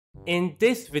In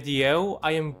this video,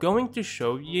 I am going to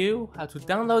show you how to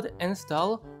download and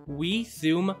install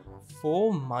Zoom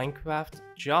for Minecraft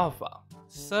Java.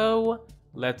 So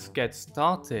let's get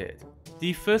started.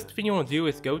 The first thing you want to do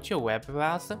is go to your web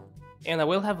browser, and I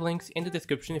will have links in the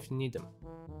description if you need them.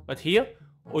 But here,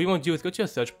 all you want to do is go to your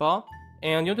search bar,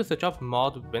 and you want to search up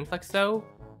modwinth like so,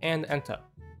 and enter.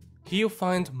 Here you'll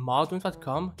find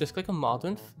modwinth.com, just click on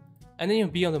modwinth, and then you'll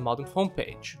be on the modwinth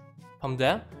homepage. From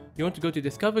there, you want to go to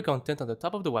discover content on the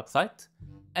top of the website,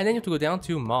 and then you have to go down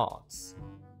to mods.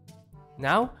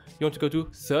 Now, you want to go to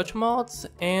search mods,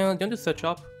 and you want to search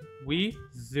up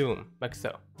Zoom, like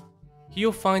so. Here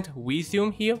you'll find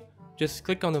Zoom here, just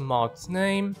click on the mod's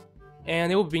name,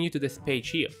 and it will bring you to this page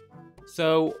here.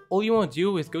 So, all you want to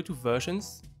do is go to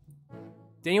versions,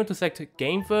 then you want to select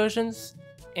game versions,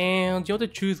 and you want to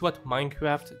choose what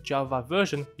Minecraft Java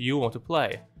version you want to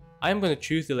play. I am going to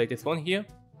choose the latest one here.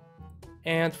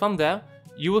 And from there,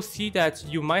 you will see that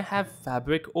you might have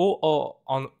Fabric or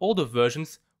on older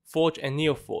versions, Forge and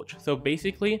NeoForge. So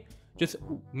basically, just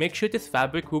make sure this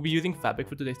Fabric will be using Fabric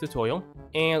for today's tutorial.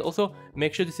 And also,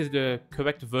 make sure this is the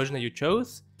correct version that you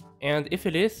chose. And if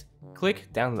it is, click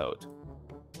download.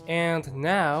 And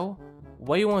now,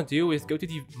 what you want to do is go to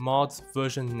the mod's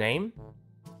version name.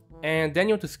 And then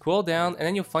you want to scroll down and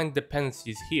then you'll find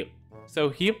dependencies here. So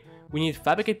here, we need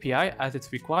Fabric API as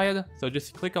it's required, so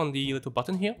just click on the little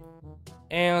button here.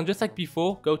 And just like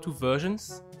before, go to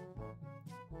versions.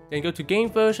 Then go to game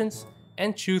versions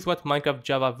and choose what Minecraft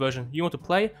Java version you want to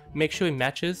play. Make sure it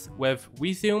matches with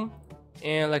Zoom,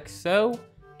 and like so.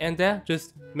 And there,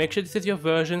 just make sure this is your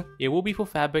version, it will be for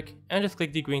Fabric, and just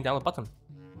click the green download button.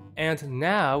 And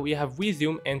now we have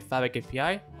Zoom and Fabric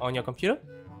API on your computer.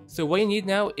 So what you need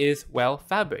now is, well,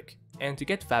 Fabric. And to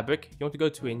get Fabric, you want to go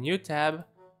to a new tab.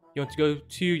 You want to go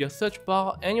to your search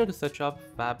bar and you want to search up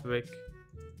Fabric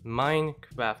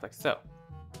Minecraft like so.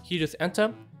 Here just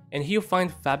enter, and here you'll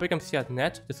find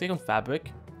fabricmc.net, just click on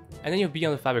Fabric, and then you'll be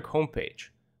on the Fabric homepage.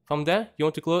 From there, you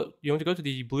want to go to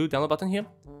the blue download button here,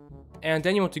 and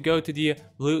then you want to go to the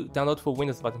blue download for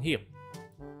Windows button here.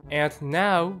 And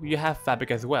now you have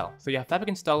Fabric as well. So you have Fabric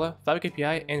installer, Fabric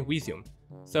API, and Zoom.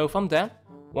 So from there,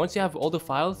 once you have all the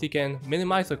files, you can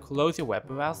minimize or close your web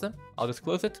browser. I'll just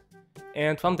close it.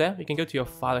 And from there, you can go to your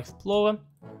File Explorer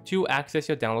to access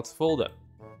your downloads folder.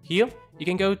 Here, you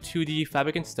can go to the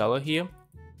Fabric installer here,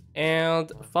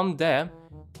 and from there,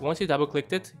 once you double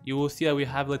click it, you will see that we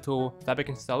have a little Fabric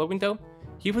installer window.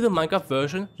 Here for the Minecraft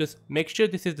version, just make sure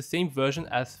this is the same version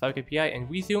as Fabric API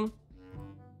and Zoom,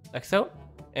 like so.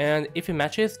 And if it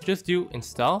matches, just do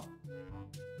install,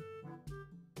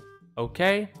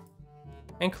 OK,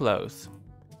 and close.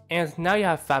 And now you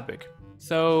have Fabric.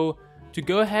 So to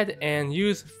go ahead and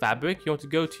use Fabric, you want to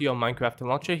go to your Minecraft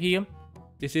launcher here.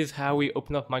 This is how we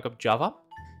open up Minecraft Java.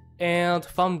 And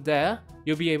from there,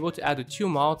 you'll be able to add the two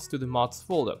mods to the mods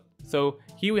folder. So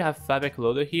here we have Fabric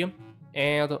Loader here.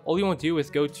 And all you want to do is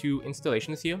go to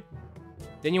installations here.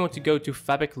 Then you want to go to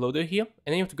Fabric Loader here.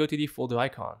 And then you have to go to the folder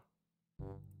icon.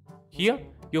 Here,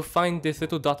 you'll find this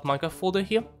little .minecraft folder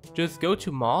here. Just go to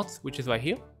mods, which is right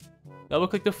here. Double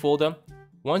click the folder.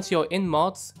 Once you're in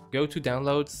mods, go to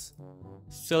downloads.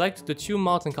 Select the two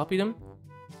mods and copy them.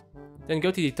 Then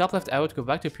go to the top left arrow to go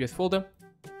back to the previous folder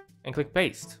and click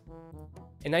paste.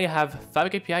 And now you have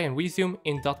Fabric API and Zoom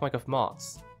in .minecraft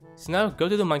mods. So now go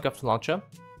to the Minecraft launcher,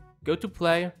 go to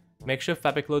play, make sure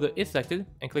Fabric Loader is selected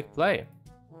and click play.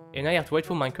 And now you have to wait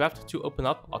for Minecraft to open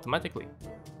up automatically.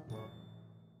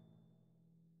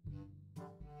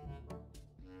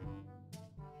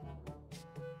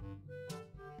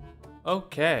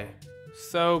 Okay.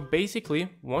 So basically,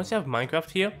 once you have Minecraft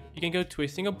here, you can go to a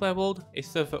single player world, a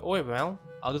server, or a realm.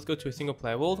 I'll just go to a single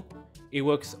player world. It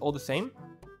works all the same.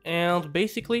 And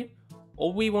basically,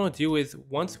 all we want to do is,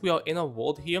 once we are in our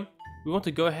world here, we want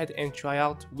to go ahead and try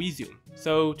out Zoom.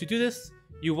 So to do this,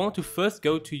 you want to first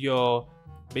go to your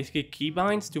basically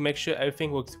keybinds to make sure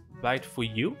everything works right for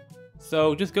you.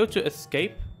 So just go to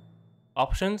escape,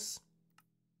 options,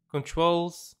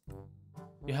 controls,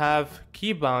 you have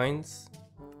keybinds,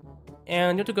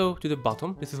 and you have to go to the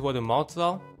bottom. This is where the mods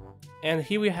are. And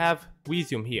here we have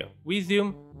Zoom here.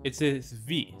 Zoom, it says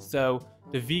V. So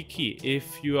the V key,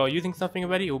 if you are using something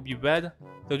already, it will be red.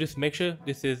 So just make sure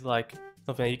this is like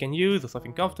something that you can use or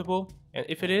something comfortable. And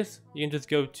if it is, you can just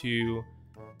go to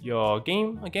your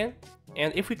game again.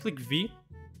 And if we click V,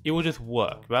 it will just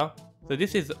work, right? So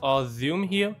this is our zoom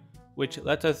here, which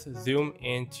lets us zoom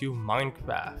into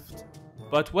Minecraft.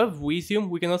 But with Zoom,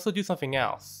 we can also do something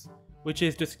else, which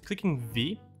is just clicking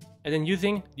V and then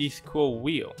using the scroll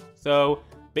wheel. So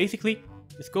basically,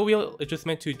 the scroll wheel is just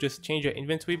meant to just change your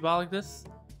inventory bar like this,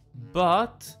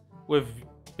 but with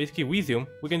basically WeZoom,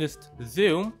 we can just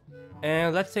zoom,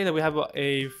 and let's say that we have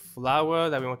a flower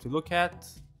that we want to look at.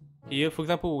 Here, for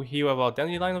example, here we have our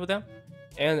dandelion over there,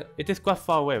 and it is quite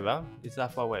far away, right? It's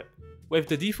that far away. With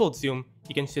the default zoom,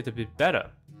 you can see it a bit better.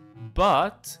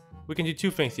 But we can do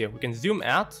two things here. We can zoom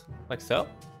out, like so.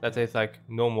 That is like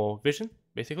normal vision,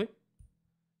 basically.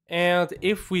 And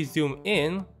if we zoom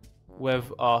in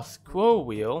with our scroll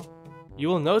wheel, you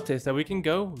will notice that we can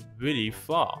go really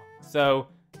far. So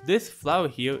this flower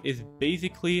here is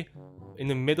basically in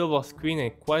the middle of our screen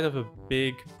and quite of a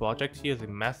big project here. It's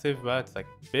massive, right? It's like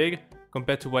big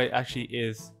compared to what it actually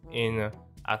is in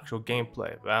actual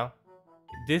gameplay, right?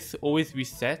 This always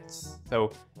resets.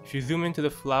 So if you zoom into the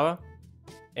flower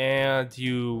and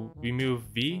you remove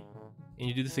V and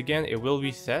you do this again, it will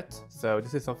reset. So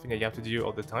this is something that you have to do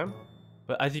all the time.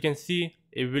 But as you can see,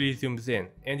 it really zooms in.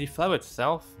 And the flower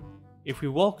itself, if we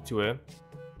walk to it,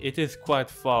 it is quite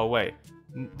far away.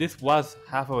 This was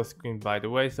half of our screen, by the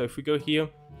way. So if we go here,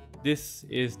 this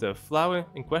is the flower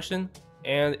in question,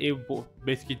 and it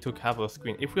basically took half of our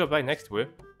screen. If we are right next to it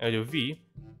and do V,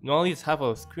 not only is half of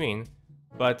our screen,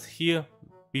 but here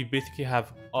we basically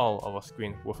have all of our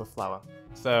screen with a flower.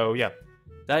 So yeah,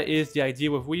 that is the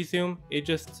idea with WeZoom. It's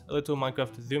just a little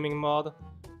Minecraft zooming mod,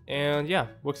 and yeah,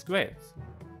 works great.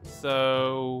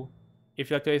 So if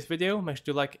you liked today's video, make sure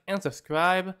to like and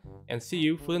subscribe, and see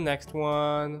you for the next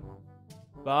one.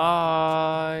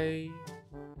 Bye!